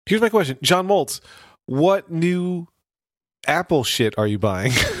Here's my question. John Moltz, what new Apple shit are you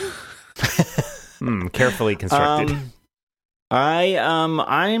buying? Carefully constructed. I'm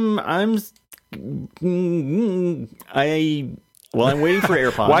waiting for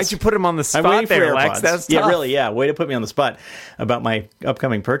AirPods. Why'd you put him on the spot there, Lex? That's tough. Yeah, really, yeah. Way to put me on the spot about my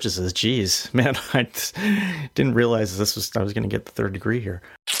upcoming purchases. Jeez, man, I didn't realize I was going to get the third degree here.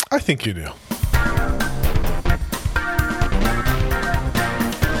 I think you knew.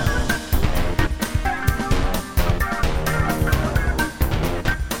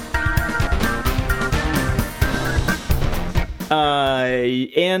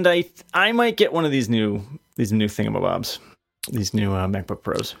 And I might get one of these new thingamabobs, these new MacBook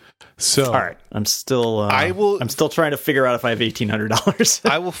Pros. So, all right, I'm still trying to figure out if I have $1,800.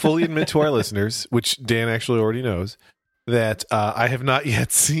 I will fully admit to our listeners, which Dan actually already knows, that I have not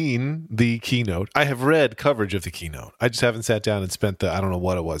yet seen the keynote. I have read coverage of the keynote. I just haven't sat down and spent I don't know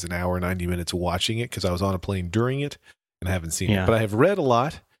what it was, an hour, 90 minutes watching it because I was on a plane during it and haven't seen it. But I have read a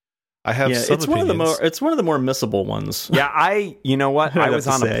lot. I have some opinions. It's one of the more missable ones. Yeah, you know what? I was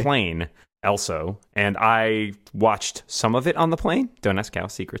on a plane also, and I watched some of it on the plane. Don't ask how,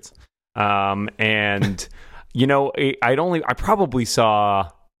 secrets. And you know, I probably saw,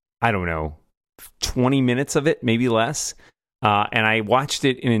 I don't know, 20 minutes of it, maybe less. And I watched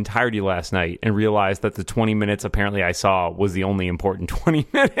it in entirety last night and realized that the 20 minutes apparently I saw was the only important 20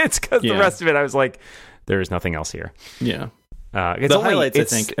 minutes because the rest of it I was like, there is nothing else here. Yeah. It's the only, highlights, I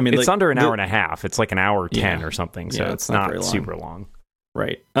think. I mean, it's under an hour and a half. It's like an hour 10 or something, so it's not super long.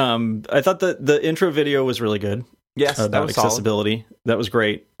 Right. I thought the intro video was really good. Yes, that was accessibility. Solid. That was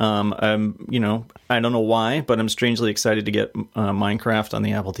great. You know, I don't know why, but I'm strangely excited to get Minecraft on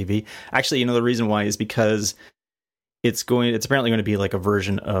the Apple TV. Actually, you know, the reason why is because it's apparently going to be like a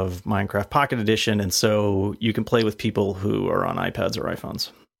version of Minecraft Pocket Edition, and so you can play with people who are on iPads or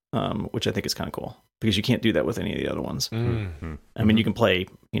iPhones, which I think is kind of cool because you can't do that with any of the other ones. Mm-hmm. I mean, you can play,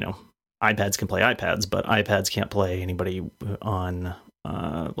 you know, iPads can play iPads, but iPads can't play anybody on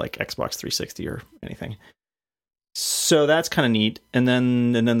like Xbox 360 or anything. So that's kind of neat. And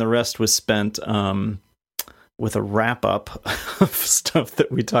then the rest was spent with a wrap up of stuff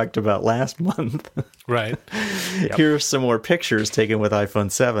that we talked about last month. Right. Yep. Here's some more pictures taken with iPhone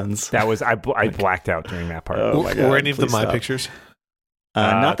 7s. That was I blacked out during that part. Oh my God. Were any of them my pictures?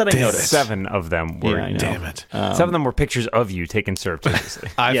 Not that I noticed. 7 of them were. Yeah, damn it. 7 of them were pictures of you taken surreptitiously.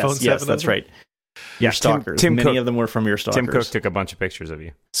 iPhone 7. Yes, that's right. Your stalkers. Many of them were from your stalkers. Tim Cook took a bunch of pictures of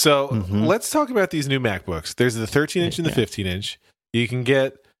you. So let's talk about these new MacBooks. There's the 13-inch and the 15-inch. You can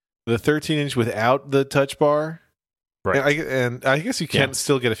get the 13-inch without the touch bar. Right. And I guess you can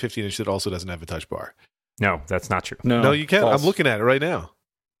still get a 15-inch that also doesn't have a touch bar. No, that's not true. No, you can't. False. I'm looking at it right now.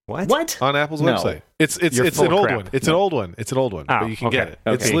 What? On Apple's website. It's an old one. It's an old one. It's an old one. But you can get it.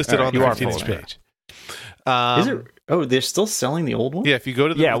 Okay. It's listed on the 15-inch page. Is it? Oh, they're still selling the old one? Yeah, if you go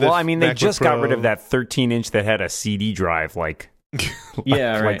to the well, I mean, they MacBook just Pro, got rid of that 13-inch that had a CD drive like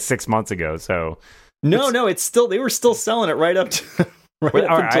 6 months ago. So no, it's still they were still selling it right up to.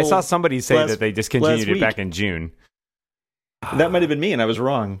 I saw somebody say that they discontinued it back in June. That might have been me, and I was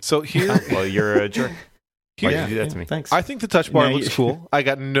wrong. So here, well, you're a jerk. Why did you do that to me? Thanks. I think the touch bar looks cool. I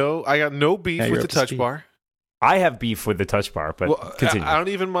got no beef with the touch bar. I have beef with the touch bar, but continue. I don't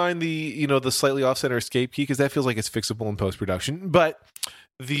even mind the slightly off-center escape key because that feels like it's fixable in post-production. But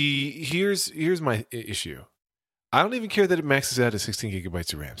here's my issue. I don't even care that it maxes out at 16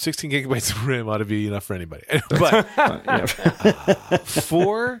 gigabytes of RAM. 16 gigabytes of RAM ought to be enough for anybody. But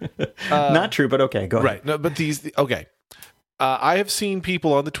not true, but okay, go ahead. Right. No, but okay. I have seen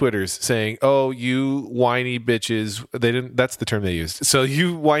people on the Twitters saying, "Oh, you whiny bitches." They didn't. That's the term they used. So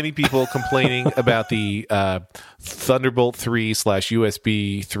you whiny people complaining about the Thunderbolt 3 /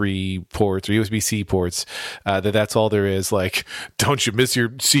 USB 3 ports or USB-C ports. That's all there is. Like, don't you miss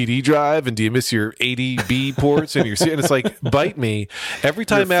your CD drive? And do you miss your 80B ports and your? And it's like, bite me. Every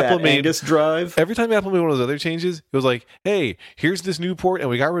time Apple made one of those other changes, it was like, "Hey, here's this new port, and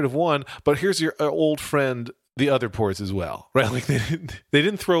we got rid of one, but here's your old friend." The other ports as well, right? Like they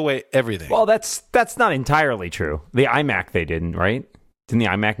didn't throw away everything. Well, that's not entirely true. The iMac they didn't, right? Didn't the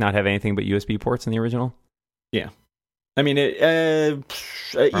iMac not have anything but USB ports in the original? Yeah, I mean Ethernet.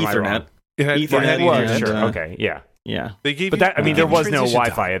 Ethernet. Well, sure. Okay, yeah. They gave, but that I mean, there was no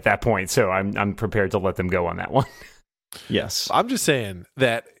Wi-Fi time at that point, so I'm prepared to let them go on that one. Yes, I'm just saying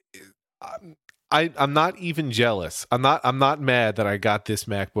that I'm not even jealous. I'm not mad that I got this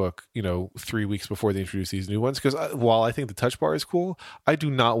MacBook, 3 weeks before they introduced these new ones. Because while I think the Touch Bar is cool, I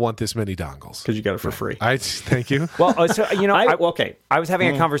do not want this many dongles. Because you got it for free. Thank you. Well, so I was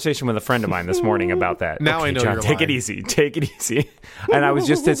having a conversation with a friend of mine this morning about that. Now I know John, you're take lying. it easy. Take it easy. And I was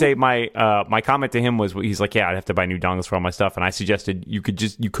just to say my comment to him was, he's like, yeah, I'd have to buy new dongles for all my stuff, and I suggested you could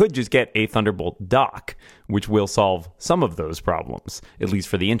just get a Thunderbolt dock, which will solve some of those problems, at least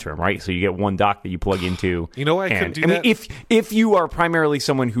for the interim, right? So you get one dock that you plug into. You know why I couldn't do that? mean, if you are primarily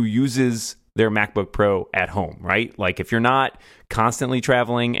someone who uses their MacBook Pro at home, right? Like if you're not constantly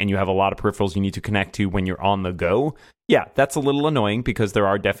traveling and you have a lot of peripherals you need to connect to when you're on the go, yeah, that's a little annoying because you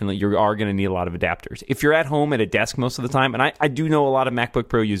are going to need a lot of adapters. If you're at home at a desk most of the time, and I do know a lot of MacBook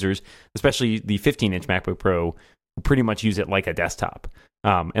Pro users, especially the 15-inch MacBook Pro, who pretty much use it like a desktop.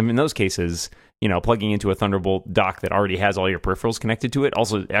 And in those cases, plugging into a Thunderbolt dock that already has all your peripherals connected to it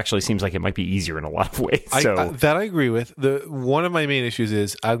also actually seems like it might be easier in a lot of ways. That I agree with. One of my main issues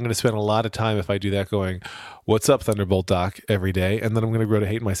is I'm going to spend a lot of time if I do that going, "What's up, Thunderbolt dock?" every day, and then I'm going to grow to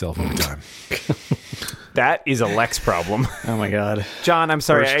hate myself over time. That is a Lex problem. Oh my God, John, I'm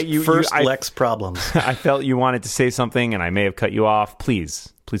sorry. First Lex problems. I felt you wanted to say something, and I may have cut you off.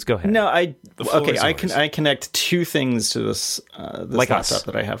 Please go ahead. No, I connect two things to this like laptop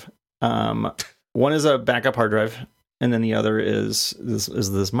that I have. One is a backup hard drive, and then the other is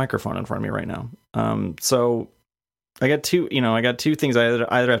this microphone in front of me right now. So I got two things I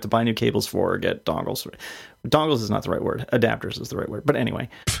either have to buy new cables for or get dongles. Dongles is not the right word. Adapters is the right word. But anyway,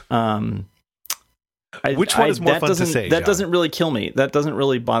 which one is more fun to say? That John? doesn't really kill me. That doesn't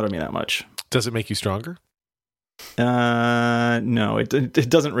really bother me that much. Does it make you stronger? No, it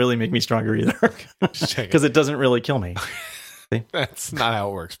doesn't really make me stronger either, because it doesn't really kill me. That's not how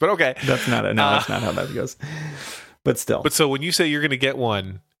it works, but okay. That's not how that goes. But still. But so when you say you're going to get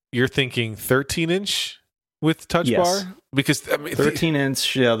one, you're thinking 13-inch with touch bar? Because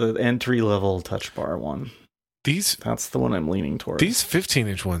 13-inch, the entry-level touch bar one. That's the one I'm leaning towards. These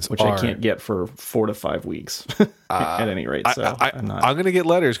 15-inch ones, which I can't get for 4 to 5 weeks at any rate. So I'm going to get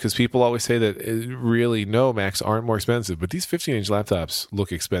letters because people always say that really Macs aren't more expensive, but these 15-inch laptops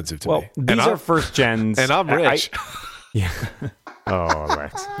look expensive to me. These are first gens, and I'm rich. Yeah. Oh,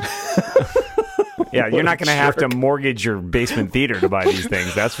 Lex. Yeah, you're not going to have to mortgage your basement theater to buy these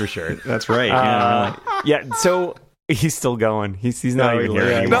things. That's for sure. That's right. Yeah. So he's still going. He's not even here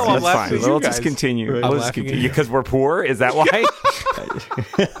anymore. No, that's fine. Let's just continue. Right. Let's just continue because we're poor. Is that why?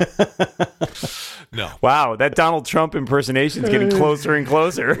 No. Wow, that Donald Trump impersonation is getting closer and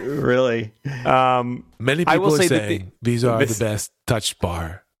closer. Really? Many people are saying these are the best touch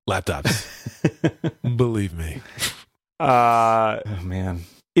bar laptops. Believe me. Oh man.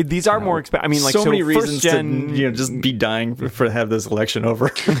 These are more expensive. I mean, like so many reasons gen, to just be dying for have this election over.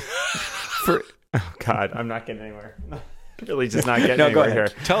 Oh God, I'm not getting anywhere. Really, just not getting anywhere here.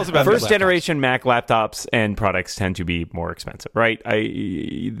 Tell us about first generation Mac laptops and products tend to be more expensive, right?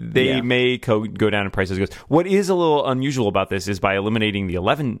 They may go down in price as it goes. What is a little unusual about this is by eliminating the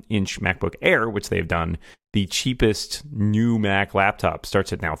 11-inch MacBook Air, which they've done, the cheapest new Mac laptop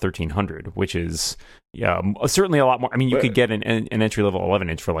starts at now $1,300, which is certainly a lot more. I mean, you could get an entry level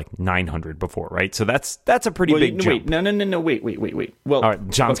 11-inch for like $900 before, right? So that's a pretty big jump. Wait. Well, all right,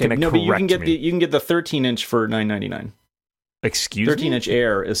 John's going to correct but you can get me. you can get the 13-inch for $999. Excuse me? 13-inch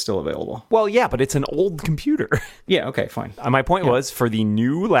Air is still available. Well, yeah, but it's an old computer. Yeah, okay, fine. My point was for the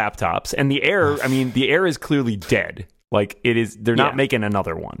new laptops and the Air. I mean, the Air is clearly dead. Like it is. They're not making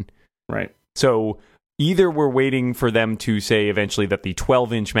another one, right? So either we're waiting for them to say eventually that the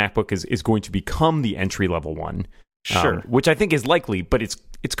 12-inch MacBook is going to become the entry-level one. Sure. Which I think is likely, but it's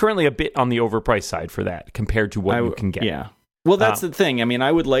currently a bit on the overpriced side for that compared to what you can get. Yeah. Well, that's the thing. I mean,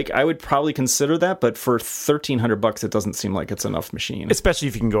 I would probably consider that, but for $1,300, it doesn't seem like it's enough machine. Especially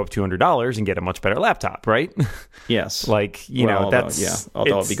if you can go up $200 and get a much better laptop, right? Yes. Like, although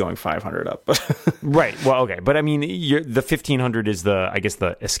I'll be going $500 up. Right. Well, okay. But I mean, the 1,500 is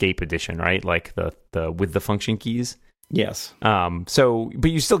the Escape edition, right? Like the with the function keys. Yes. But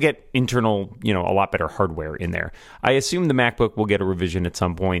you still get internal, a lot better hardware in there. I assume the MacBook will get a revision at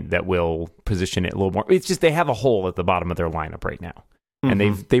some point that will position it a little more. It's just they have a hole at the bottom of their lineup right now, and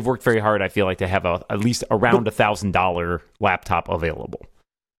they've worked very hard. I feel like to have at least around $1,000 laptop available.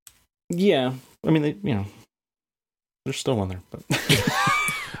 Yeah, I mean, there's still one there, but.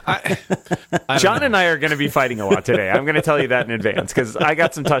 John and I are going to be fighting a lot today. I'm going to tell you that in advance because I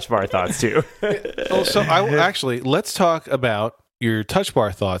got some touch bar thoughts too. So let's talk about your touch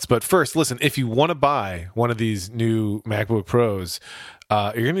bar thoughts. But first, listen, if you want to buy one of these new MacBook Pros,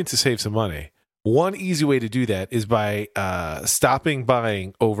 you're going to need to save some money. One easy way to do that is by stopping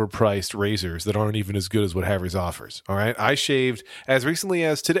buying overpriced razors that aren't even as good as what Harry's offers. All right. I shaved as recently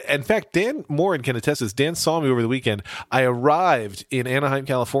as today. In fact, Dan Morin can attest this. Dan saw me over the weekend. I arrived in Anaheim,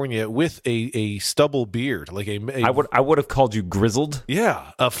 California with a stubble beard. Like I would have called you grizzled.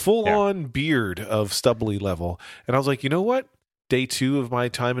 Yeah. A full-on beard of stubbly level. And I was like, you know what? Day 2 of my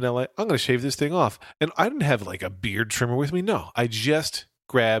time in LA, I'm going to shave this thing off. And I didn't have like a beard trimmer with me. No, I just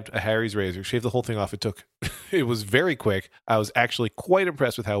grabbed a Harry's razor, shaved the whole thing off. It was very quick. I was actually quite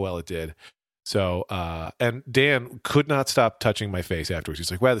impressed with how well it did. So, and Dan could not stop touching my face afterwards.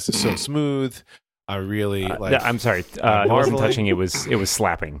 He's like, wow, this is so smooth. I really like. I'm sorry. It wasn't touching. It was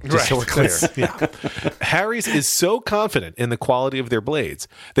slapping. Just so we're clear. Yeah. Harry's is so confident in the quality of their blades,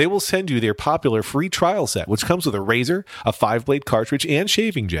 they will send you their popular free trial set, which comes with a razor, a 5-blade cartridge, and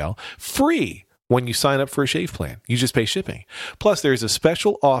shaving gel, free when you sign up for a shave plan. You just pay shipping. Plus, there's a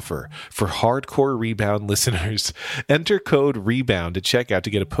special offer for Hardcore Rebound listeners. Enter code REBOUND at checkout to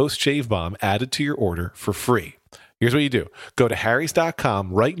get a post-shave balm added to your order for free. Here's what you do. Go to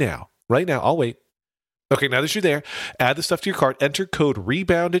harrys.com right now. Right now. I'll wait. Okay, now that you're there, add the stuff to your cart. Enter code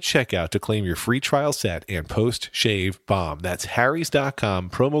REBOUND at checkout to claim your free trial set and post-shave balm. That's harrys.com,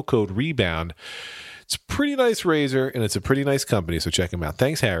 promo code REBOUND. It's a pretty nice razor, and it's a pretty nice company, so check them out.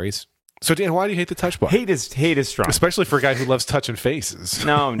 Thanks, Harry's. So, Dan, why do you hate the touch bar? Hate is strong. Especially for a guy who loves touching faces.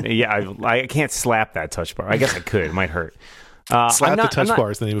 No, yeah, I can't slap that touch bar. I guess I could. It might hurt. Slap the touch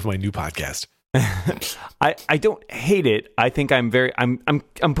bar is the name of my new podcast. I don't hate it. I think I'm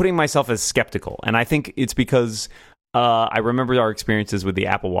putting myself as skeptical, and I think it's because I remember our experiences with the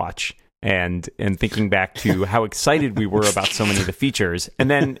Apple Watch and thinking back to how excited we were about so many of the features, and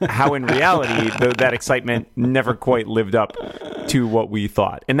then how in reality that excitement never quite lived up to what we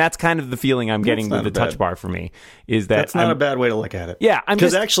thought. And that's kind of the feeling I'm getting with the touch bar for me. Is that that's not a bad way to look at it? Yeah,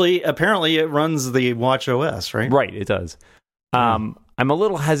 because actually, apparently, it runs the Watch OS, right? Right, it does. I'm a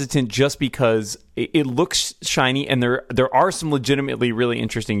little hesitant just because it looks shiny, and there are some legitimately really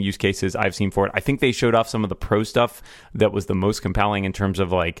interesting use cases I've seen for it. I think they showed off some of the pro stuff that was the most compelling in terms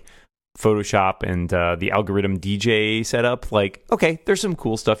of like Photoshop and the algorithm DJ setup. Like, okay, there's some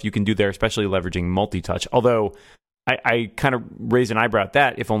cool stuff you can do there, especially leveraging multi-touch. Although I kind of raise an eyebrow at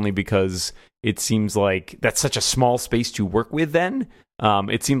that, if only because it seems like that's such a small space to work with then.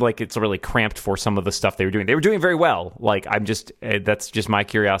 It seemed like it's really cramped for some of the stuff they were doing. They were doing very well. Like, that's just my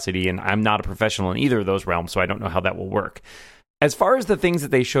curiosity, and I'm not a professional in either of those realms, so I don't know how that will work. As far as the things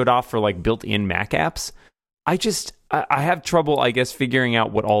that they showed off for like built-in Mac apps, I have trouble, I guess, figuring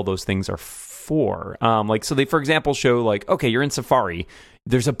out what all those things are for. Like, so they, for example, show like, okay, you're in Safari.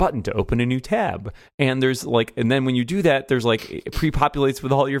 There's a button to open a new tab, and there's like, and then when you do that, there's like, it pre-populates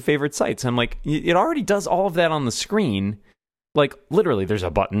with all your favorite sites. I'm like, it already does all of that on the screen. Like, literally, there's a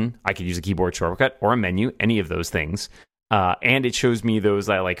button. I could use a keyboard shortcut or a menu, any of those things. And it shows me those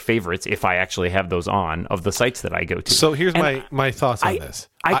like favorites, if I actually have those on, of the sites that I go to. So here's my thoughts on this.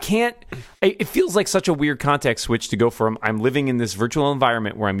 I can't... It feels like such a weird context switch to go from I'm living in this virtual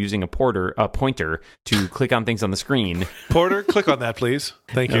environment where I'm using a pointer to click on things on the screen. Porter, click on that, please.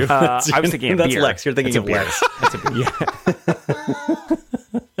 Thank you. I was thinking of that's beer. Lex. You're thinking of Lex. Yeah.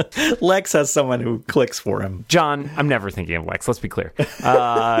 Lex has someone who clicks for him. John, I'm never thinking of Lex, let's be clear.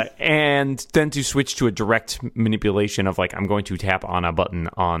 And then to switch to a direct manipulation of like, I'm going to tap on a button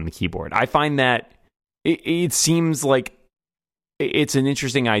on the keyboard. I find that it seems like it's an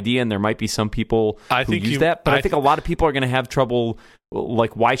interesting idea, and there might be some people who use that, but I think a lot of people are going to have trouble.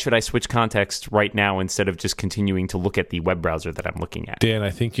 Like, why should I switch context right now instead of just continuing to look at the web browser that I'm looking at? Dan,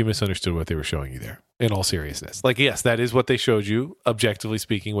 I think you misunderstood what they were showing you there, in all seriousness. Like, yes, that is what they showed you, objectively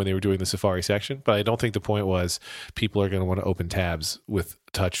speaking, when they were doing the Safari section, but I don't think the point was people are going to want to open tabs with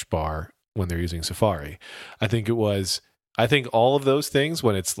touch bar when they're using Safari. I think all of those things,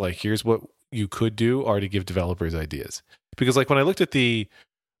 when it's like, here's what you could do, are to give developers ideas. Because like when I looked at the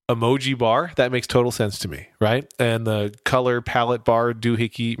emoji bar, that makes total sense to me, right? And the color palette bar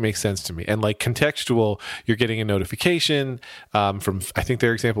doohickey makes sense to me. And like contextual, you're getting a notification from, I think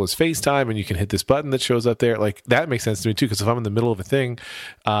their example is FaceTime, and you can hit this button that shows up there. Like that makes sense to me too, because if I'm in the middle of a thing,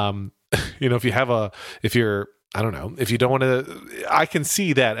 if you don't want to, I can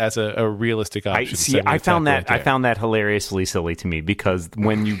see that as a realistic option. I found that hilariously silly to me, because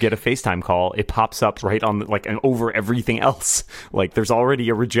when you get a FaceTime call, it pops up right on over everything else. Like there's already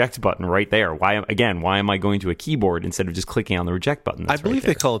a reject button right there. Why am I going to a keyboard instead of just clicking on the reject button? I believe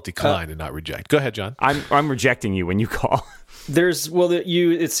they call it decline and not reject. Go ahead, John. I'm rejecting you when you call.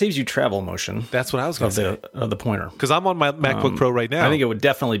 It saves you travel motion. That's what I was going to say. Of the pointer, because I'm on my MacBook Pro right now. I think it would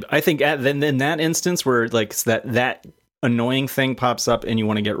definitely. I think in that instance where like that annoying thing pops up and you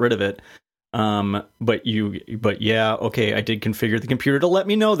want to get rid of it, But yeah, okay, I did configure the computer to let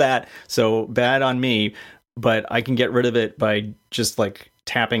me know that, so bad on me. But I can get rid of it by just like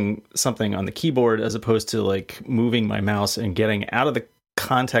tapping something on the keyboard as opposed to like moving my mouse and getting out of the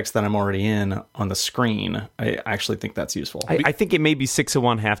context that I'm already in on the screen. I actually think that's useful. I think it may be 6 of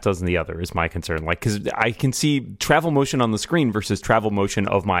one, half dozen the other is my concern. Like, because I can see travel motion on the screen versus travel motion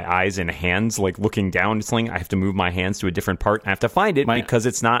of my eyes and hands, like looking down. It's like I have to move my hands to a different part. I have to find it because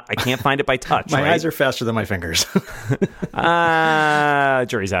it's not. I can't find it by touch. My eyes are faster than my fingers.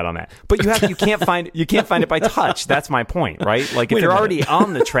 Jury's out on that. But you can't find it by touch. That's my point, right? Like if you're already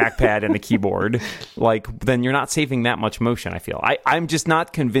on the trackpad and the keyboard, like then you're not saving that much motion. I feel. I'm just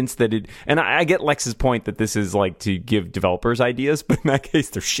not convinced that it, and I get Lex's point that this is like to give developers ideas, but in that case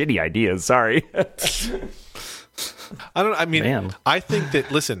they're shitty ideas. Sorry. I think that,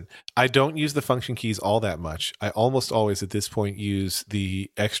 listen, I don't use the function keys all that much. I almost always at this point use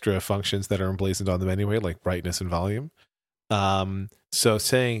the extra functions that are emblazoned on them anyway, like brightness and volume. So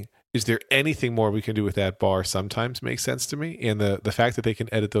saying, is there anything more we can do with that bar sometimes makes sense to me. And the fact that they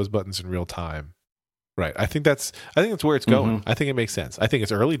can edit those buttons in real time. Right. I think that's where it's going. Mm-hmm. I think it makes sense. I think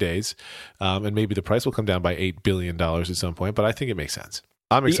it's early days, and maybe the price will come down by $8 billion at some point, but I think it makes sense.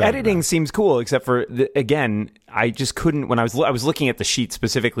 I'm excited. The editing seems cool, except for, again, I just couldn't, when I was looking at the sheet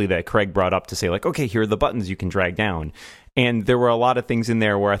specifically that Craig brought up to say, like, okay, here are the buttons you can drag down. And there were a lot of things in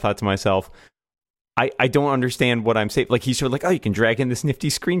there where I thought to myself, I don't understand what I'm saying. Like, he showed, like, oh, you can drag in this nifty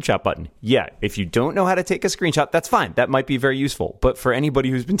screenshot button. Yeah, if you don't know how to take a screenshot, that's fine. That might be very useful. But for anybody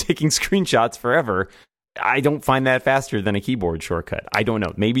who's been taking screenshots forever, I don't find that faster than a keyboard shortcut. I don't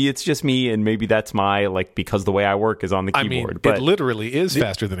know. Maybe it's just me, and maybe that's my, like, because the way I work is on the keyboard. But it literally is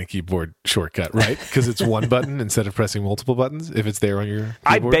faster than a keyboard shortcut, right? Because it's one button instead of pressing multiple buttons if it's there on your keyboard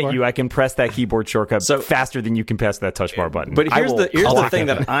I bet bar. you I can press that keyboard shortcut faster than you can press that touch bar button. But here's the thing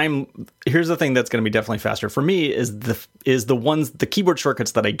here's the thing that's going to be definitely faster for me is the keyboard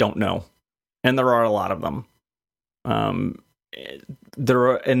shortcuts that I don't know. And there are a lot of them.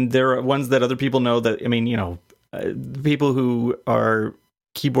 There are ones that other people know that, I mean, you know, people who are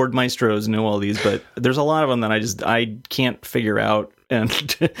keyboard maestros know all these, but there's a lot of them that I can't figure out and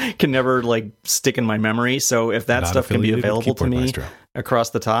can never like stick in my memory. So if that stuff can be available to me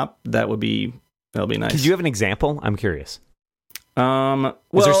across the top, that'll be nice. Do you have an example? I'm curious. Well,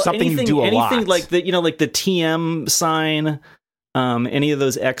 is there something you do a lot? Anything like the, you know, like the TM sign. Any of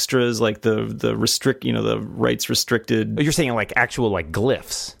those extras, like the restrict, you know, the rights restricted. You're saying like actual like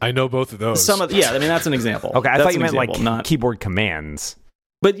glyphs. I know both of those. I mean that's an example. Okay, I that's thought you meant example, like not keyboard commands.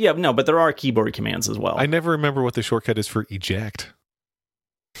 But yeah, no, but there are keyboard commands as well. I never remember what the shortcut is for eject.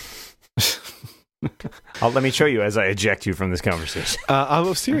 Let me show you as I eject you from this conversation.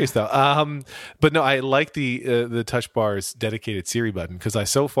 I'm serious though. But no, I like the touch bar's dedicated Siri button because I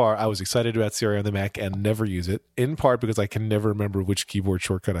was excited about Siri on the Mac and never use it. In part because I can never remember which keyboard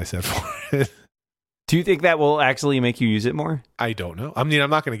shortcut I set for it. Do you think that will actually make you use it more? I don't know. I mean,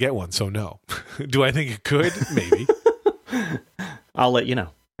 I'm not going to get one, so no. Do I think it could? Maybe. I'll let you know.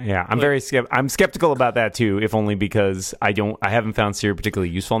 Yeah, I'm skeptical about that too, if only because I haven't found Siri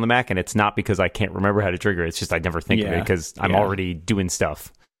particularly useful on the Mac, and it's not because I can't remember how to trigger it. It's just I never think of it because I'm already doing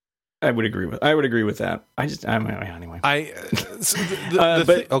stuff. I would agree with that. Anyway.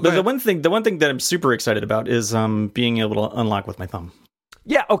 The one thing that I'm super excited about is being able to unlock with my thumb.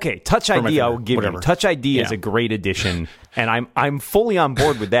 Yeah, okay. Touch ID, I will give you. Touch ID is a great addition, and I'm fully on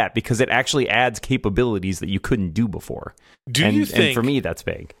board with that because it actually adds capabilities that you couldn't do before. Do you think, and for me, that's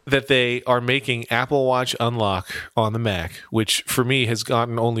big, that they are making Apple Watch Unlock on the Mac, which for me has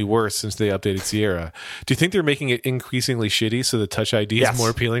gotten only worse since they updated Sierra? Do you think they're making it increasingly shitty so the Touch ID is more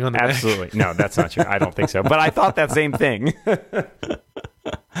appealing on the Mac? Absolutely. No, that's not true. I don't think so. But I thought that same thing.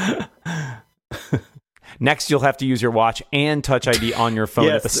 Next, you'll have to use your watch and Touch ID on your phone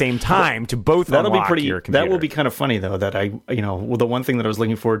at the same time to both unlock your computer. That will be kind of funny, though, that the one thing that I was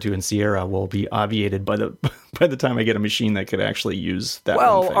looking forward to in Sierra will be obviated by the time I get a machine that could actually use that.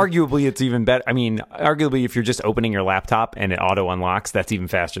 Well, arguably, it's even better. I mean, arguably, if you're just opening your laptop and it auto unlocks, that's even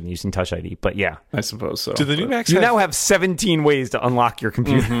faster than using Touch ID. But yeah, I suppose so. Do the new Macs now have 17 ways to unlock your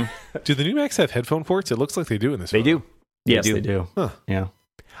computer? Mm-hmm. Do the new Macs have headphone ports? It looks like they do in this. They do. Yes, they do. Huh. Yeah.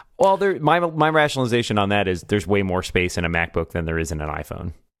 Well, my rationalization on that is there's way more space in a MacBook than there is in an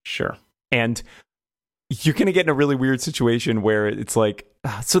iPhone. Sure. And you're going to get in a really weird situation where it's like,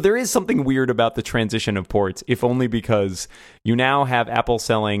 so there is something weird about the transition of ports, if only because you now have Apple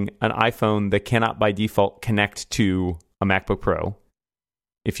selling an iPhone that cannot by default connect to a MacBook Pro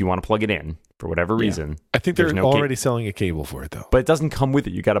if you want to plug it in for whatever reason. I think they're already selling a cable for it, though. But it doesn't come with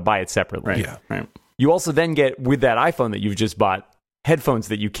it. You got to buy it separately. Right. You also then get, with that iPhone that you've just bought, headphones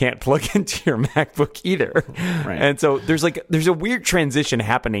that you can't plug into your MacBook either. Right. And so there's a weird transition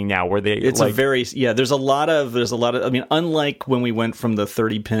happening now where there's a lot of I mean, unlike when we went from the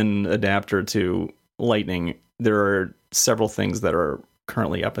 30-pin adapter to Lightning, there are several things that are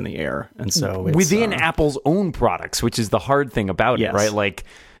currently up in the air. And so it's, within Apple's own products, which is the hard thing about it, right? Like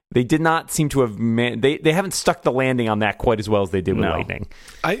they did not seem to have they haven't stuck the landing on that quite as well as they did with Lightning.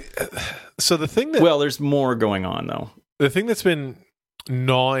 There's more going on though. The thing that's been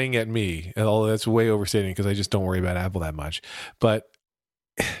gnawing at me, and although that's way overstating because I just don't worry about Apple that much, but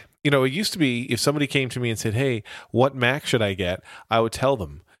it used to be if somebody came to me and said, "Hey, what Mac should I get?" I would tell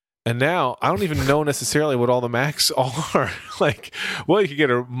them. And now I don't even know necessarily what all the Macs are. Like, well, you could get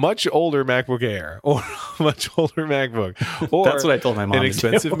a much older MacBook Air or a much older MacBook, or that's what I told my mom. An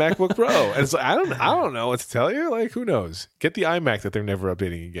expensive MacBook Pro. And so I don't know what to tell you. Like, who knows? Get the iMac that they're never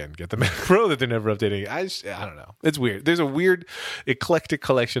updating again. Get the Mac Pro that they're never updating. I don't know. It's weird. There's a weird eclectic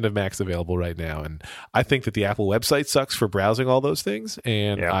collection of Macs available right now, and I think that the Apple website sucks for browsing all those things.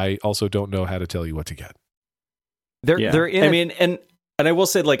 And I also don't know how to tell you what to get. And I will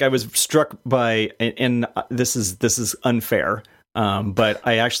say, like, I was struck by, and this is unfair, but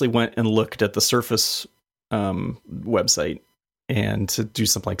I actually went and looked at the Surface website and to do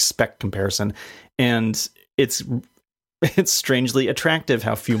some like spec comparison, and it's strangely attractive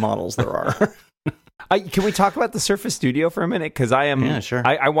how few models there are. Can we talk about the Surface Studio for a minute? Because sure.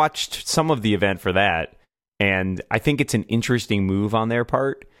 I watched some of the event for that, and I think it's an interesting move on their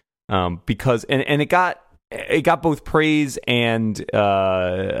part because it got both praise and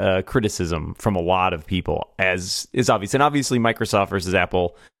criticism from a lot of people, as is obvious. And obviously, Microsoft versus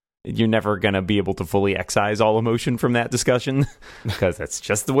Apple, you're never going to be able to fully excise all emotion from that discussion because that's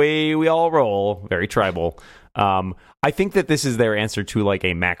just the way we all roll, very tribal. I think that this is their answer to like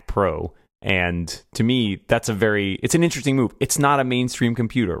a Mac Pro. And to me, it's an interesting move. It's not a mainstream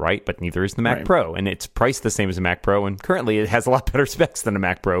computer, right? But neither is the Mac Pro. And it's priced the same as a Mac Pro. And currently it has a lot better specs than a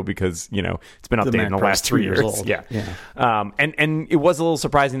Mac Pro because, it's been updated in the last 3 years. Old. Yeah. And it was a little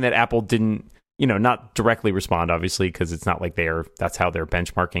surprising that Apple didn't, not directly respond, obviously, because it's not like that's how they're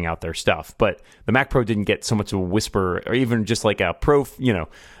benchmarking out their stuff. But the Mac Pro didn't get so much of a whisper or even just like a pro,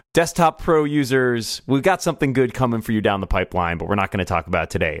 desktop Pro users, we've got something good coming for you down the pipeline, but we're not going to talk about it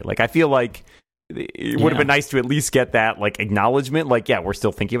today. Like, I feel like it would have been nice to at least get that like acknowledgement. Like, we're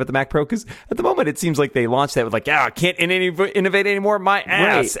still thinking about the Mac Pro because at the moment it seems like they launched that with like, I can't innovate anymore, my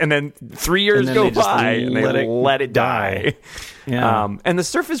ass. Right. And then 3 years go by and they let it die. Yeah. And the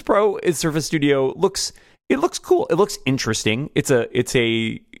Surface Studio looks cool. It looks interesting. It's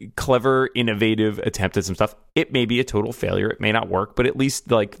a clever, innovative attempt at some stuff. It may be a total failure. It may not work, but at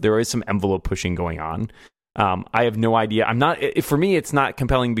least like there is some envelope pushing going on. I have no idea. For me, it's not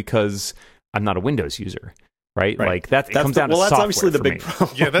compelling because I'm not a Windows user. Right? Like that's comes down to software. Well, that's obviously the big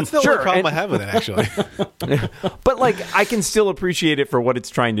problem. Yeah, that's the only problem I have with it, actually. But like, I can still appreciate it for what it's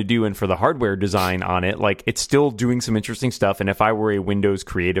trying to do and for the hardware design on it. Like, it's still doing some interesting stuff. And if I were a Windows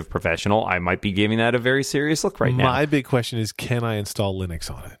creative professional, I might be giving that a very serious look right now. My big question is, can I install Linux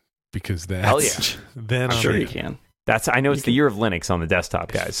on it? Because then I'm sure you can. I know it's the year of Linux on the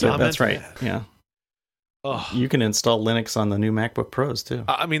desktop, guys. So that's right. Yeah. Oh. You can install Linux on the new MacBook Pros too.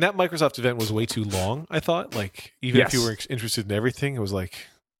 I mean, that Microsoft event was way too long. I thought, like, even if you were interested in everything, it was like,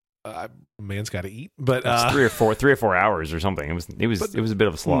 man's got to eat. But it's 3 or 4 hours or something. It was a bit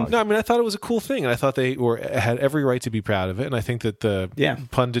of a slog. No, I mean, I thought it was a cool thing, and I thought they had every right to be proud of it. And I think that the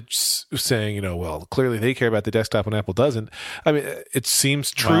pundits saying, well, clearly they care about the desktop and Apple doesn't. I mean, it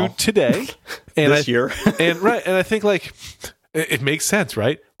seems true today and this year, and I think like it makes sense,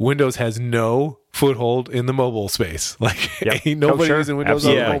 right? Windows has no foothold in the mobile space. Like, ain't nobody using Windows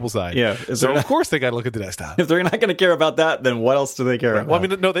on the mobile side. Yeah. So of course they got to look at the desktop. If they're not going to care about that, then what else do they care about? Well, I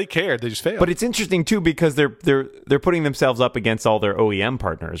mean, no, they care. They just fail. But it's interesting too because they're putting themselves up against all their OEM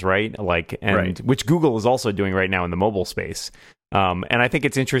partners, right? Like, which Google is also doing right now in the mobile space. And I think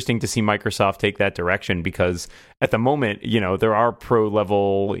it's interesting to see Microsoft take that direction because at the moment, there are pro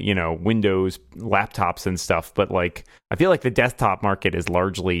level, Windows laptops and stuff, but like, I feel like the desktop market is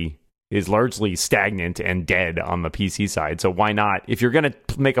largely stagnant and dead on the PC side. So why not? If you're going to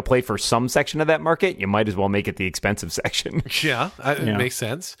make a play for some section of that market, you might as well make it the expensive section. Yeah, it makes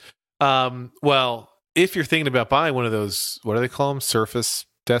sense. Well, if you're thinking about buying one of those, what do they call them? Surface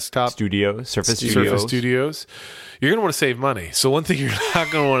Desktop Surface Studios. You're going to want to save money. So one thing you're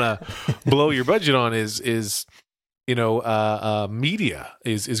not going to want to blow your budget on is media,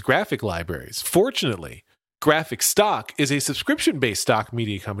 is graphic libraries. Fortunately, Graphic Stock is a subscription-based stock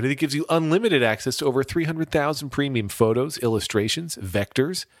media company that gives you unlimited access to over 300,000 premium photos, illustrations,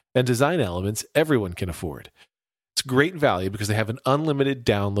 vectors, and design elements everyone can afford. It's great value because they have an unlimited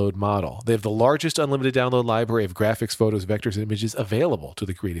download model. They have the largest unlimited download library of graphics, photos, vectors, and images available to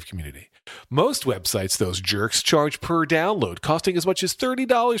the creative community. Most websites, those jerks, charge per download, costing as much as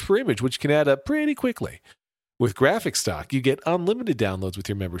 $30 per image, which can add up pretty quickly. With Graphic Stock, you get unlimited downloads with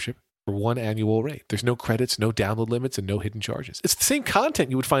your membership for one annual rate. There's no credits, no download limits, and no hidden charges. It's the same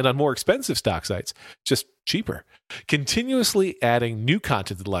content you would find on more expensive stock sites, just cheaper. Continuously adding new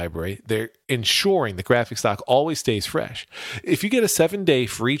content to the library, they're ensuring the Graphic Stock always stays fresh. If you get a 7-day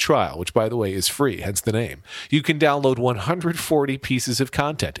free trial, which by the way is free, hence the name, you can download 140 pieces of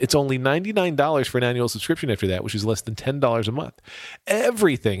content. It's only $99 for an annual subscription after that, which is less than $10 a month.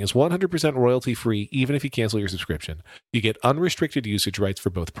 Everything is 100% royalty free, even if you cancel your subscription. You get unrestricted usage rights for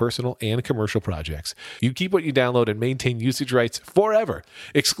both personal and commercial projects. You keep what you download and maintain usage rights forever.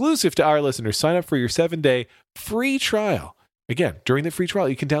 Exclusive to our listeners, sign up for your 7-day free trial. Again, during the free trial,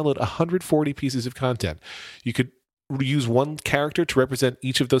 you can download 140 pieces of content. You could use one character to represent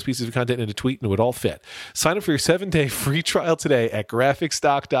each of those pieces of content in a tweet, and it would all fit. Sign up for your 7-day free trial today at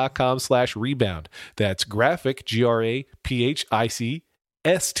graphicstock.com/rebound. That's graphic,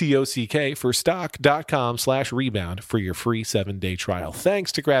 GRAPHICSTOCK for stock.com/rebound for your free 7-day trial.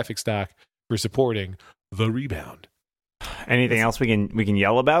 Thanks to Graphic Stock for supporting The Rebound. Anything else we can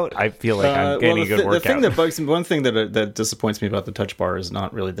yell about? I feel like I'm getting a good workout. The thing that bugs me, one thing that disappoints me about the touch bar is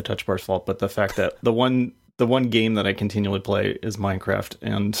not really the touch bar's fault, but the fact that the one game that I continually play is Minecraft,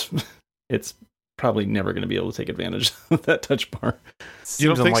 and it's probably never going to be able to take advantage of that touch bar. You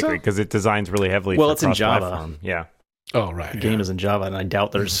don't think so? Because it designs really heavily. Well, it's in Java. Platform. Yeah. Oh, right. The game is in Java, and I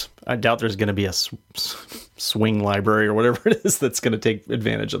doubt there's going to be a swing library or whatever it is that's going to take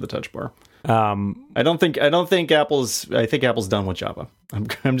advantage of the touch bar. I think Apple's done with Java. I'm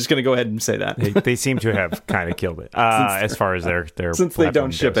just going to go ahead and say that they seem to have kind of killed it as far as their since they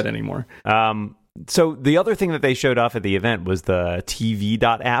don't ship it anymore. So the other thing that they showed off at the event was the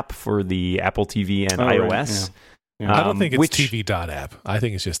TV.app for the Apple TV and iOS. Right. Yeah. I don't think it's TV.app. I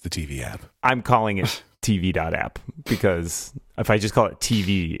think it's just the TV app. I'm calling it TV.app because if I just call it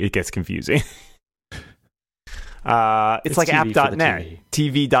TV, it gets confusing. It's like TV app.net.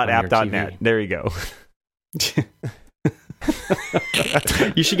 TV.app.net. There you go.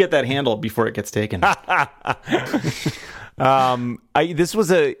 You should get that handle before it gets taken. This was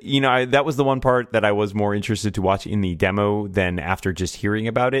that was the one part that I was more interested to watch in the demo than after just hearing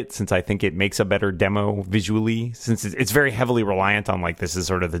about it, since I think it makes a better demo visually, since it's very heavily reliant on this is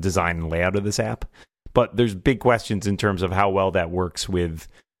sort of the design and layout of this app. But there's big questions in terms of how well that works with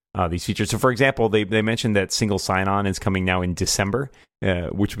these features. So, for example, they mentioned that single sign-on is coming now in December,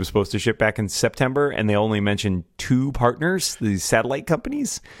 which was supposed to ship back in September, and they only mentioned 2 partners, these satellite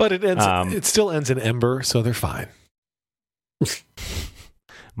companies. But it still ends in Ember, so they're fine.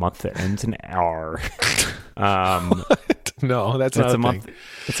 Month that ends in R. What? No, that's not a month.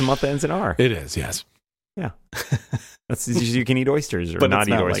 It's a month that ends in R. It is, yes. Yeah. That's you can eat oysters or not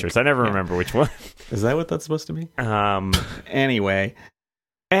eat oysters. I never remember which one. Is that what that's supposed to be? Anyway,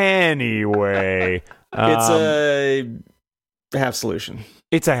 it's a half solution.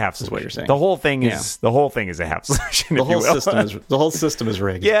 It's a half solution. Is what you're saying. The whole thing is a half solution. The whole system is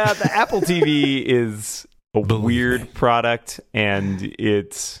rigged. Yeah, the Apple TV is a weird product, and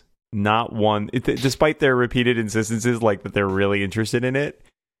it's not one. Despite their repeated insistences, that they're really interested in it,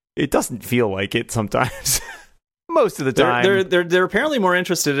 it doesn't feel like it sometimes. Most of the time, they're apparently more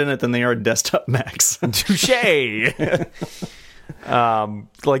interested in it than they are in desktop Macs. Touche.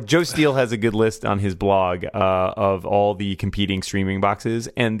 Joe Steele has a good list on his blog of all the competing streaming boxes,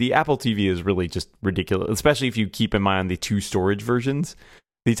 and the Apple TV is really just ridiculous, especially if you keep in mind the 2 storage versions.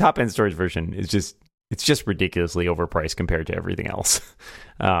 The top end storage version is just ridiculously overpriced compared to everything else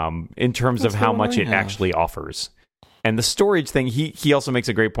in terms of how much it actually offers. And the storage thing, he also makes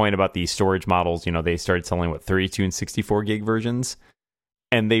a great point about the storage models. They started selling 32 and 64 gig versions,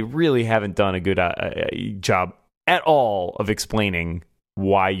 and they really haven't done a good job at all of explaining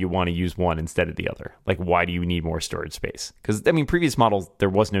why you want to use one instead of the other. Why do you need more storage space? Because previous models, there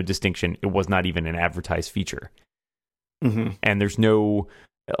was no distinction. It was not even an advertised feature. Mm-hmm. And there's no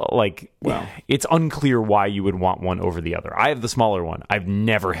it's unclear why you would want one over the other. I have the smaller one. I've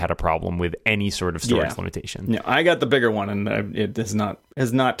never had a problem with any sort of storage limitation. Yeah, I got the bigger one, and it has not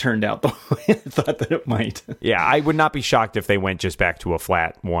turned out the way I thought that it might. Yeah, I would not be shocked if they went just back to a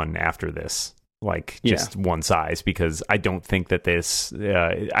flat one after this, one size, because I don't think that this.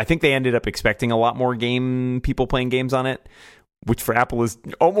 I think they ended up expecting a lot more people playing games on it, which for Apple is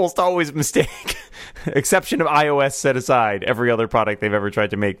almost always a mistake. Exception of iOS set aside, every other product they've ever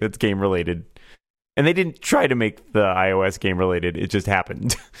tried to make that's game related And they didn't try to make the iOS game related. It just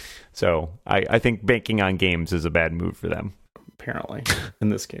happened. So I think banking on games is a bad move for them. Apparently, in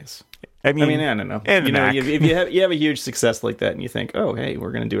this case. I mean, I don't know. And if you have a huge success like that and you think, oh, hey,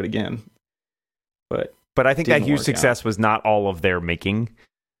 we're going to do it again. But I think that huge success was not all of their making.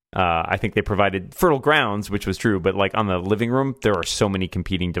 I think they provided fertile grounds, which was true. But like on the living room, there are so many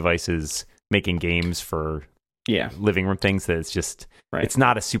competing devices making games for living room things that it's just it's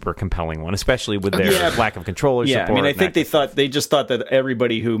not a super compelling one, especially with their lack of controller support. I mean, I think they just thought that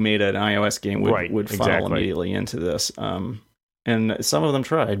everybody who made an iOS game would funnel immediately into this. And some of them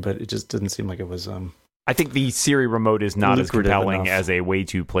tried, but it just didn't seem like it was. I think the Siri remote is not as compelling as a way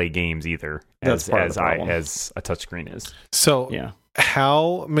to play games either, as a touchscreen is. So,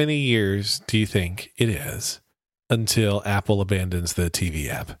 how many years do you think it is until Apple abandons the TV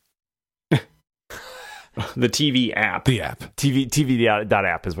app? The TV app. The app.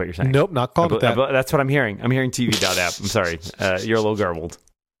 TV.app is what you're saying. Nope, not called that. That's what I'm hearing. I'm hearing TV.app. I'm sorry. You're a little garbled.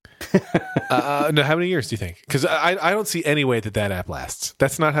 No, how many years do you think? Because I don't see any way that app lasts.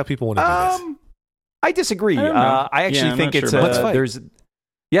 That's not how people want to do this. I disagree. I actually think it's let's fight.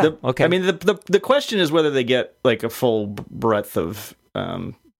 Okay. I mean, the question is whether they get like a full breadth of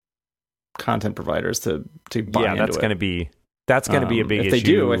content providers to buy into that's going to be a big issue. If they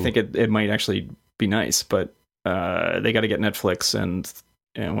do, I think it might actually be nice, but they got to get Netflix and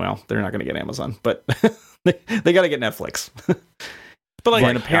well, they're not going to get Amazon, but they got to get Netflix. But like,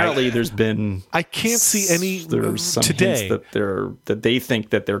 and apparently there's been I can't see any there's some today hints that they think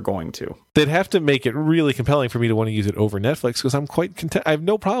that they're going to. They'd have to make it really compelling for me to want to use it over Netflix because I'm quite content. I have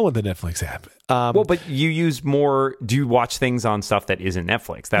no problem with the Netflix app. But you use more. Do you watch things on stuff that isn't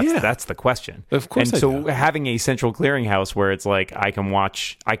Netflix? That's the question. Of course. And so having a central clearinghouse where it's like I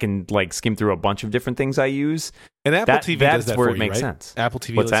can like skim through a bunch of different things I use. And Apple TV does that where for it makes right? sense. Apple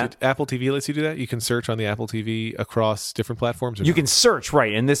TV Apple TV lets you do that. You can search on the Apple TV across different platforms. You can search,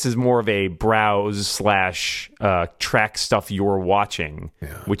 right? And this is more of a browse / track stuff you're watching,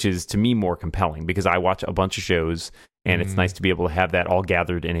 which is to me more compelling because I watch a bunch of shows, and it's nice to be able to have that all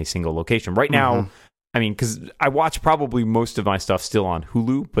gathered in a single location. Right now, I mean, because I watch probably most of my stuff still on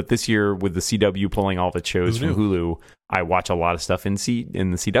Hulu, but this year with the CW pulling all the shows from Hulu, I watch a lot of stuff in the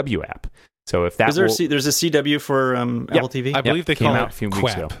CW app. So if that there's a CW for Apple TV, I believe they came call out it a few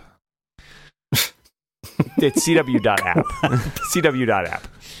weeks ago. Quap. It's CW.app. CW.app.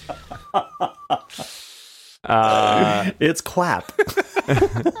 It's Quap.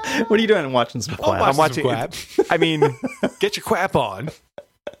 What are you doing? Watching some Quap? I'm watching Quap. I mean, get your Quap on.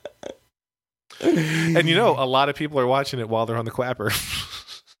 And a lot of people are watching it while they're on the Quapper.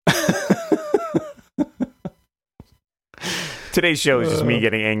 Today's show is just me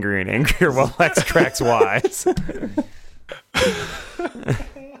getting angrier and angrier while Lex cracks wise.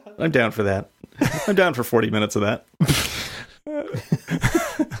 I'm down for that. I'm down for 40 minutes of that.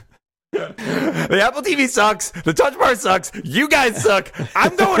 The Apple TV sucks. The Touch Bar sucks. You guys suck.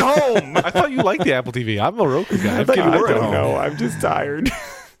 I'm going home. I thought you liked the Apple TV. I'm a Roku guy. I don't know. I'm just tired.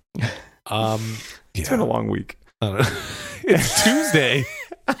 It's been a long week. I don't know. It's Tuesday.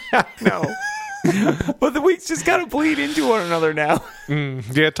 No. But the weeks just kind of bleed into one another now.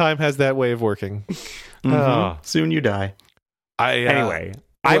 Time has that way of working. Soon you die. Anyway,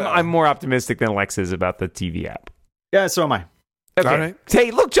 I'm more optimistic than Lex is about the TV app. Yeah, so am I. Okay. All right.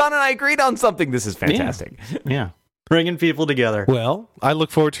 Hey, look, John and I agreed on something. This is fantastic. Yeah. Bringing people together. Well, I look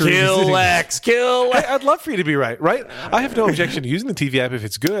forward to Kill Lex. I'd love for you to be right? I have no objection to using the TV app if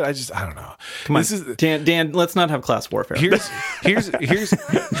it's good. I don't know. Come on, Dan. Let's not have class warfare. Here's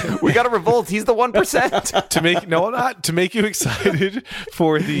we got to revolt. He's the 1%. To make you excited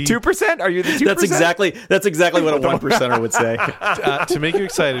for the 2%. Are you the 2%? That's exactly what a 1%er would say. To make you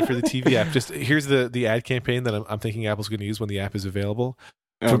excited for the TV app, just here's the ad campaign that I'm thinking Apple's going to use when the app is available.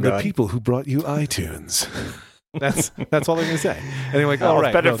 From the people who brought you iTunes. That's all they're going to say. And they're like,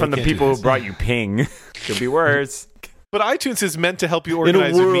 it's better from the people who brought you Ping. Could be worse. But iTunes is meant to help you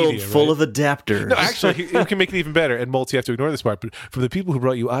organize your media. In a world full of adapters. No, actually, you can make it even better. And Moltz, you have to ignore this part. But from the people who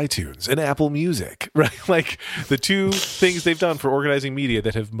brought you iTunes and Apple Music, right? Like the two things they've done for organizing media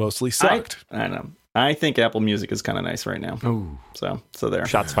that have mostly sucked. I know. I think Apple Music is kind of nice right now. Ooh. So there.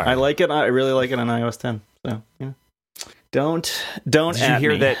 Shots fired. I like it. I really like it on iOS 10. So yeah. Don't. Did you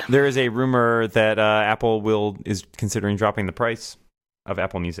hear that there is a rumor that Apple is considering dropping the price of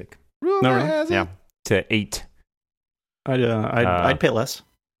Apple Music? No, really? Yeah, to $8. I'd pay less.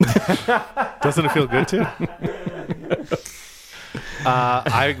 Doesn't it feel good too?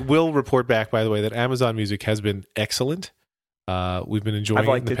 I will report back, by the way, that Amazon Music has been excellent. We've been enjoying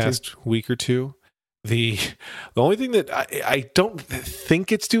it in the past week or two. The only thing that I don't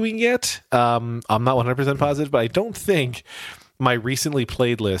think it's doing yet, I'm not 100% positive, but I don't think my recently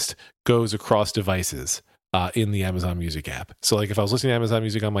played list goes across devices in the Amazon Music app. So like if I was listening to Amazon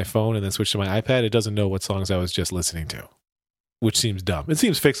Music on my phone and then switched to my iPad, it doesn't know what songs I was just listening to, which seems dumb. It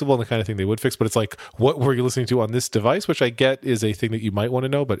seems fixable and the kind of thing they would fix, but it's like, what were you listening to on this device? Which I get is a thing that you might want to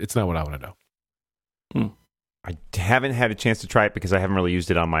know, but it's not what I want to know. I haven't had a chance to try it because I haven't really used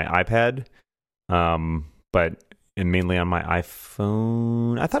it on my iPad. But mainly on my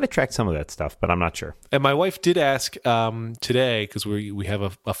iPhone. I thought I tracked some of that stuff, but I'm not sure. And my wife did ask today, because we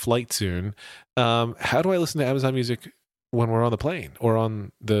have a flight soon, how do I listen to Amazon Music when we're on the plane or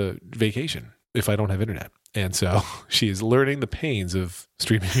on the vacation if I don't have internet? And so she is learning the pains of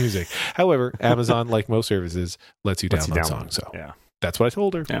streaming music. However, Amazon, like most services, lets you download songs. So that's what I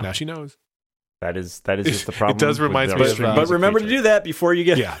told her. Yeah. Now she knows. That is just the problem. It does remind me of... But remember to do that before you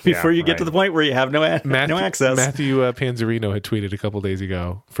get get to the point where you have no access. Matthew Panzerino had tweeted a couple days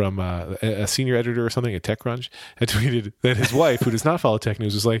ago from a senior editor or something at TechCrunch, had tweeted that his wife, who does not follow tech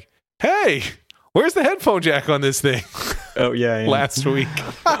news, was like, hey, where's the headphone jack on this thing? Oh, yeah. Last week.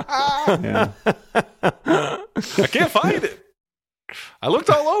 I can't find it. I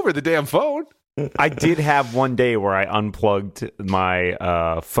looked all over the damn phone. I did have one day where I unplugged my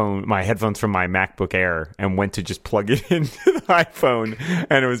my headphones from my MacBook Air and went to just plug it into the iPhone,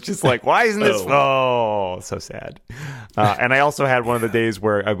 and it was just like, why isn't this? Oh, so sad. And I also had one of the days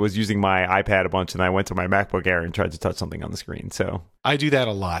where I was using my iPad a bunch, and I went to my MacBook Air and tried to touch something on the screen. So I do that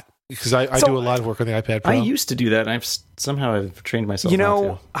a lot because I do a lot of work on the iPad Pro. I used to do that, and I've trained myself.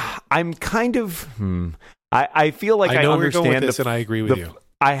 I'm kind of. I feel like I know understand where you're going with this, and I agree with you.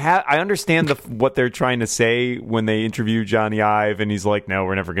 I understand what they're trying to say when they interview Johnny Ive, and he's like, no,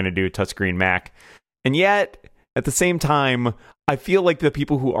 we're never going to do a touchscreen Mac. And yet, at the same time, I feel like the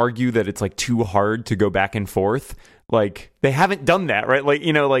people who argue that it's like too hard to go back and forth, like they haven't done that, right? Like,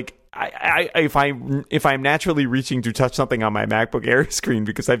 like if I'm naturally reaching to touch something on my MacBook Air screen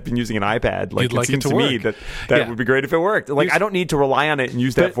because I've been using an iPad, like it seems to me that would be great if it worked. Like I don't need to rely on it and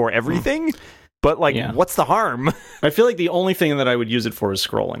use that for everything. But, what's the harm? I feel like the only thing that I would use it for is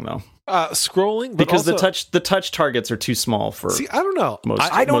scrolling, though. Scrolling? But because also, the touch targets are too small for... See, I don't know.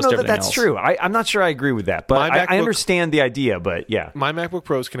 I don't know that that's true. I'm not sure I agree with that. But I understand the idea, but yeah. My MacBook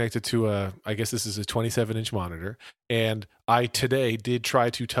Pro is connected to I guess this is a 27-inch monitor. And I today did try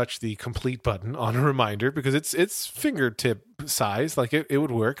to touch the complete button on a reminder because it's fingertip size. Like it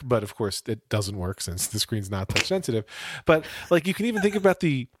would work. But, of course, it doesn't work since the screen's not touch sensitive. But, you can even think about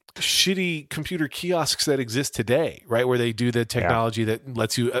the shitty computer kiosks that exist today, right? Where they do the technology that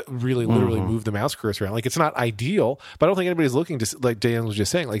lets you really literally move the mouse cursor around. Like it's not ideal, but I don't think anybody's looking to, like Dan was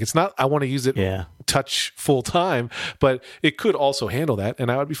just saying, like it's not, I want to use it touch full time, but it could also handle that and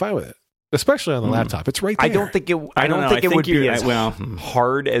I would be fine with it. Especially on the laptop. It's right there. I don't think it would be as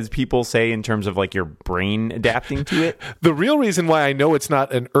hard as people say in terms of like your brain adapting to it. The real reason why I know it's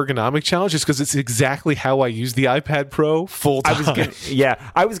not an ergonomic challenge is because it's exactly how I use the iPad Pro full time.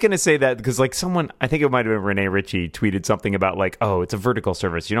 I was going to say that because like someone, I think it might have been Renee Ritchie, tweeted something about like, oh, it's a vertical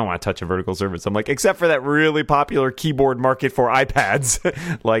surface. You don't want to touch a vertical surface. I'm like, except for that really popular keyboard market for iPads.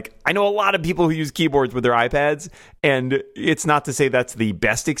 Like I know a lot of people who use keyboards with their iPads, and it's not to say that's the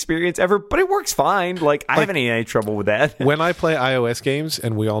best experience ever, but it works fine. Like I haven't had any trouble with that. When I play iOS games,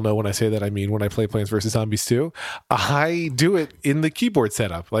 and we all know when I say that I mean when I play Plants vs. Zombies 2, I do it in the keyboard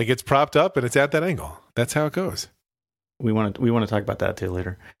setup. Like it's propped up and it's at that angle. That's how it goes. We want to talk about that too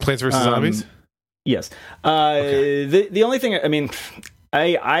later. Plants vs. Zombies? Yes. Okay. The only thing, I mean,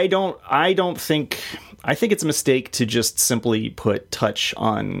 I think it's a mistake to just simply put touch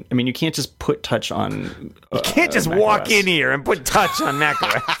on. I mean, you can't just put touch on. You can't just walk in here and put touch on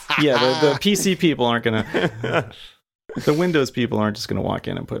macOS. Yeah, the PC people aren't gonna. The Windows people aren't just gonna walk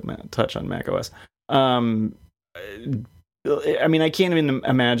in and put touch on macOS. I mean, I can't even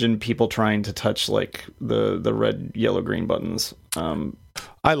imagine people trying to touch like the red, yellow, green buttons.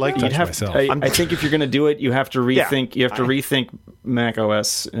 I like touch myself. I think if you're going to do it, you have to rethink. You have to rethink Mac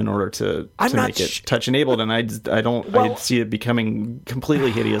OS in order to make it touch enabled. And I see it becoming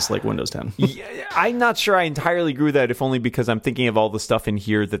completely hideous like Windows 10. I'm not sure I entirely agree with that. If only because I'm thinking of all the stuff in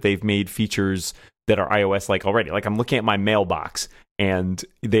here that they've made features that are iOS like already. Like I'm looking at my mailbox, and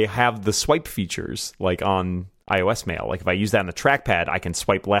they have the swipe features like on iOS mail. Like if I use that on the trackpad, I can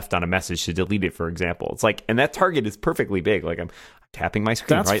swipe left on a message to delete it, for example. It's like, and that target is perfectly big. Like I'm tapping my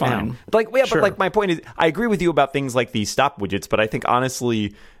screen now. Like, yeah, sure. But like my point is, I agree with you about things like the stop widgets, but I think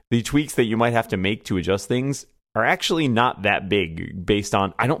honestly, the tweaks that you might have to make to adjust things are actually not that big based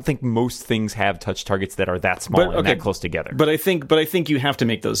on, I don't think most things have touch targets that are that small and that close together. But I think you have to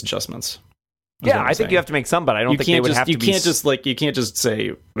make those adjustments. Yeah, I think you have to make some, but I don't think they would have to be... You can't just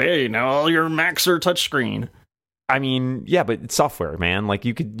say, hey, now all your Macs are touchscreen. I mean, yeah, but it's software, man. Like,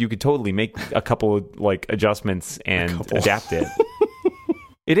 you could totally make a couple of, like, adjustments and adapt it.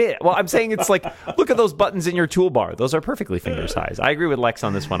 It is. Well, I'm saying it's like, look at those buttons in your toolbar. Those are perfectly finger size. I agree with Lex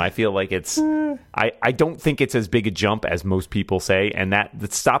on this one. I feel like it's... I don't think it's as big a jump as most people say, and that the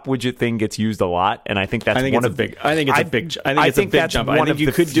stop widget thing gets used a lot, and I think that's one of... I think it's a big jump. I think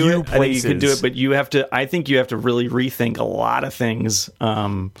you could do it. I think you could do it, but you have to... I think you have to really rethink a lot of things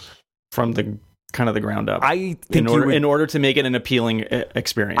from the... kind of the ground up. I think in order to make it an appealing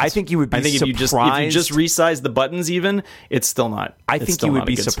experience. I think you would be surprised. If you just resize the buttons even, it's still not. I think you would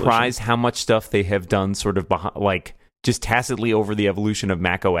be surprised how much stuff they have done sort of behind, like just tacitly over the evolution of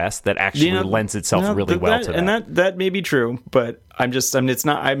Mac OS that actually lends itself really well to that. And that may be true, but I'm saying it's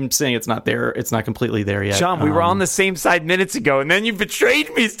not there. It's not completely there yet. John, we were on the same side minutes ago, and then you betrayed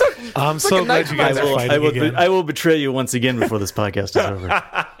me. I'm so glad you guys are fighting again. I will betray you once again before this podcast is over.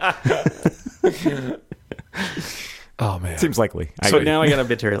 Oh man, seems likely. So now I got to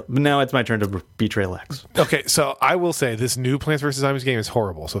betray. Now it's my turn to betray Lex. Okay, so I will say this new Plants vs Zombies game is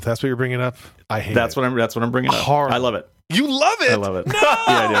horrible. So if that's what you're bringing up, I hate it. That's what I'm bringing up. Horrible. I love it. You love it. I love it. No,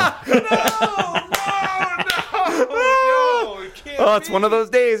 yeah, I do. No. It can't Oh, it's one of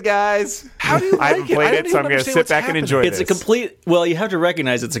those days, guys. How do you like it? I haven't played it, so I'm going to sit back and enjoy it. It's you have to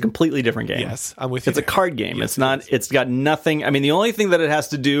recognize it's a completely different game. Yes, I'm with you. It's a card game. Yes, it's got nothing. I mean, the only thing that it has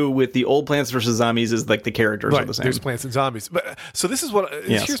to do with the old Plants vs. Zombies is like the characters are the same. There's Plants and Zombies. But so this is what,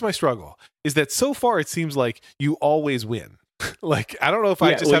 here's my struggle, is that so far it seems like you always win. Like, I don't know if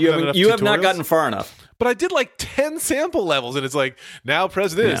I just haven't done enough You have not gotten far enough. But I did like 10 sample levels, and it's like, now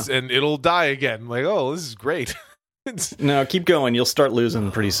press this, and it'll die again. I'm like, oh, this is great. No, keep going. You'll start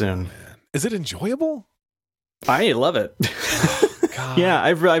losing pretty soon. Is it enjoyable? I love it. God. Yeah,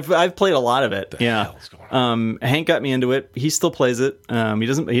 I've played a lot of it. Yeah. Hank got me into it. He still plays it.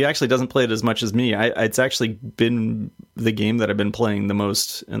 He actually doesn't play it as much as me. It's actually been the game that I've been playing the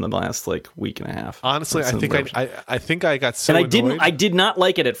most in the last like week and a half. Honestly, I think I got so annoyed. I did not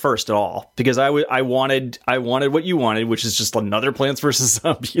like it at first at all, because I wanted what you wanted, which is just another Plants vs.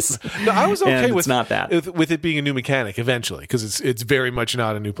 Zombies. No, I was okay with not that. With it being a new mechanic eventually, because it's very much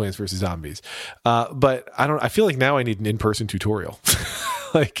not a new Plants vs. Zombies. But I feel like now I need an in-person tutorial.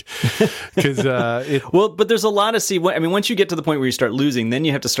 Like, because but there's a lot of once you get to the point where you start losing, then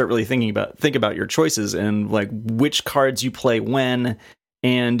you have to start really think about your choices and like which cards you play when,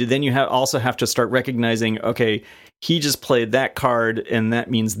 and then you also have to start recognizing, okay, he just played that card and that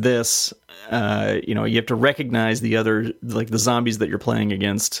means this. You have to recognize the other, like the zombies that you're playing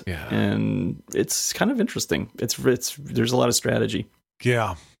against, and it's kind of interesting. There's a lot of strategy.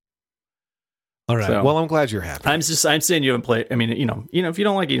 Yeah. All right. So, well, I'm glad you're happy. I'm saying you haven't played. I mean, if you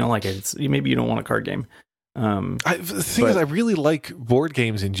don't like it, you don't like it. Maybe you don't want a card game. The thing is, I really like board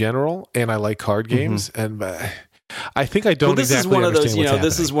games in general, and I like card games, and I think I don't exactly understand what's happening.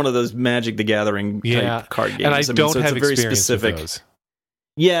 This is one of those Magic the Gathering type card games, and I don't have experience with those.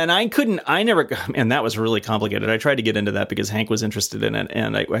 Yeah, and and that was really complicated. I tried to get into that because Hank was interested in it,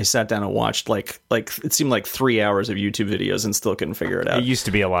 and I sat down and watched like it seemed like 3 hours of YouTube videos and still couldn't figure it out. It used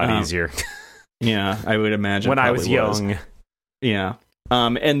to be a lot easier. Yeah, I would imagine when I was young. Yeah.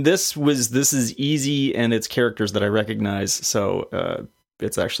 And this is easy, and it's characters that I recognize, so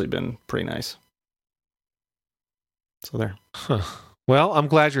it's actually been pretty nice. So there. Huh. Well, I'm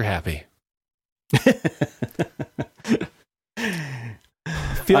glad you're happy.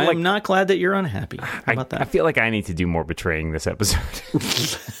 I'm not glad that you're unhappy. How about that? I feel like I need to do more betraying this episode.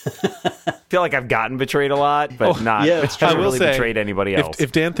 I feel like I've gotten betrayed a lot, but not. Yeah, I haven't really betrayed anybody else.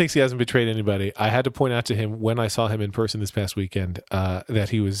 If Dan thinks he hasn't betrayed anybody, I had to point out to him when I saw him in person this past weekend that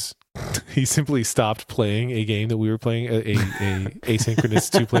he simply stopped playing a game that we were playing, a asynchronous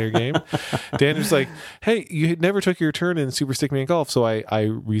 2-player game. Dan was like, "Hey, you never took your turn in Super Stickman Golf, so I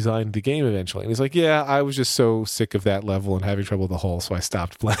resigned the game eventually." And he's like, "Yeah, I was just so sick of that level and having trouble with the hole, so I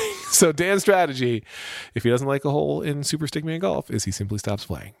stopped playing." So Dan's strategy, if he doesn't like a hole in Super Stickman Golf, is he simply stops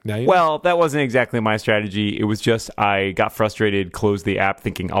playing. Now, that wasn't exactly my strategy. It was just I got frustrated, closed the app,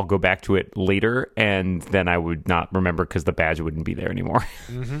 thinking I'll go back to it later, and then I would not remember because the badge wouldn't be there anymore.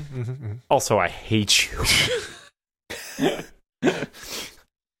 Also, I hate you.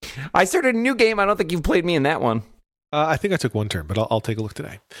 I started a new game. I don't think you've played me in that one. I think I took one turn, but I'll take a look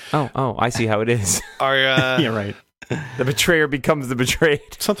today. Oh, I see how it is. Yeah, right. The betrayer becomes the betrayed.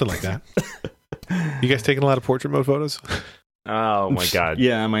 Something like that. You guys taking a lot of portrait mode photos? Oh my god.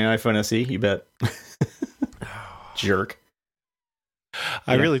 Yeah, my iPhone SE, you bet. Jerk.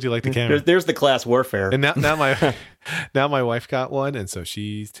 I really do like the camera. There's the class warfare. And now my wife got one, and so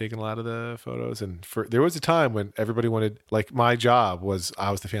she's taking a lot of the photos. And there was a time when everybody wanted, like, my job was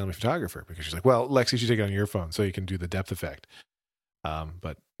I was the family photographer, because she's like, well, Lex, you should take it on your phone so you can do the depth effect.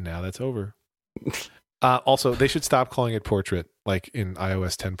 But now that's over. Also, they should stop calling it portrait, like in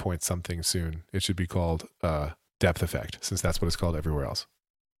iOS 10 point something soon. It should be called depth effect, since that's what it's called everywhere else.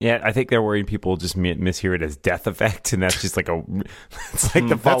 Yeah, I think they're worried people just mishear it as death effect, and that's just like it's like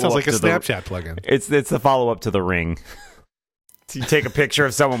the follow-up. That sounds like a Snapchat plugin. It's the follow-up to the Ring. So you take a picture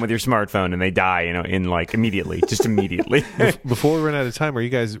of someone with your smartphone and they die, in like immediately, just immediately. Before we run out of time, are you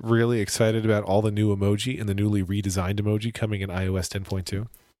guys really excited about all the new emoji and the newly redesigned emoji coming in iOS 10.2?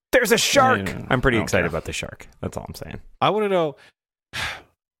 There's a shark. I'm pretty excited about the shark. That's all I'm saying. I want to know.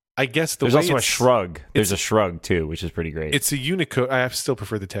 I guess there's also a shrug. There's a shrug too, which is pretty great. It's a Unicode. I still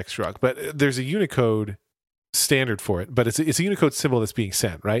prefer the text shrug, but there's a Unicode standard for it. But it's a Unicode symbol that's being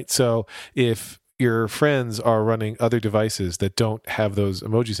sent, right? So if your friends are running other devices that don't have those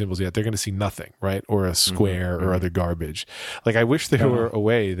emoji symbols yet, they're going to see nothing, right? Or a square or other garbage. Like, I wish there were a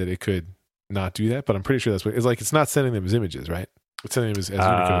way that it could not do that, but I'm pretty sure that's what it's like. It's not sending them as images, right? It's sending them as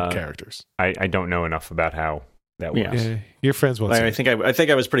Unicode characters. I don't know enough about how that works. Yeah, your friends won't. I think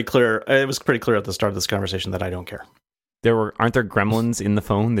I was pretty clear. It was pretty clear at the start of this conversation that I don't care. Aren't there gremlins in the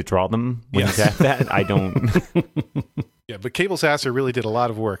phone that draw them when you tap that? I don't. Yeah, but Cable Sasser really did a lot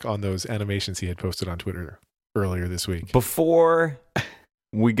of work on those animations he had posted on Twitter earlier this week. Before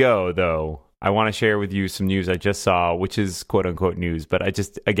we go, though, I want to share with you some news I just saw, which is quote unquote news, but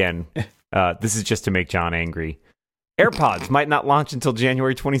this is just to make John angry. AirPods might not launch until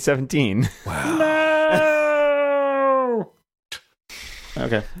January 2017. Wow. No!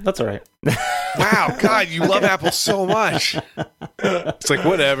 Okay, that's all right. Wow, God, you love Apple so much. It's like,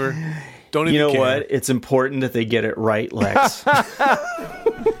 whatever. Don't even care. You know what? It's important that they get it right, Lex.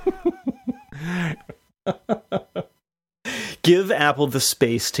 Give Apple the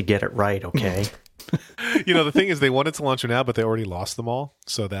space to get it right, okay? The thing is, they wanted to launch them now, but they already lost them all.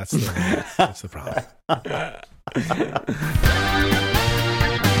 So that's the problem.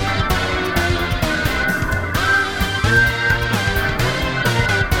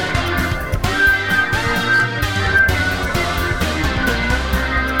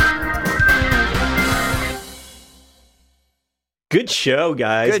 Good show,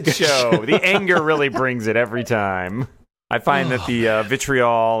 guys. Good show. The anger really brings it every time. I find that the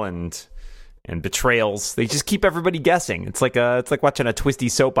vitriol and betrayals, they just keep everybody guessing. It's like watching a twisty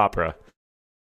soap opera.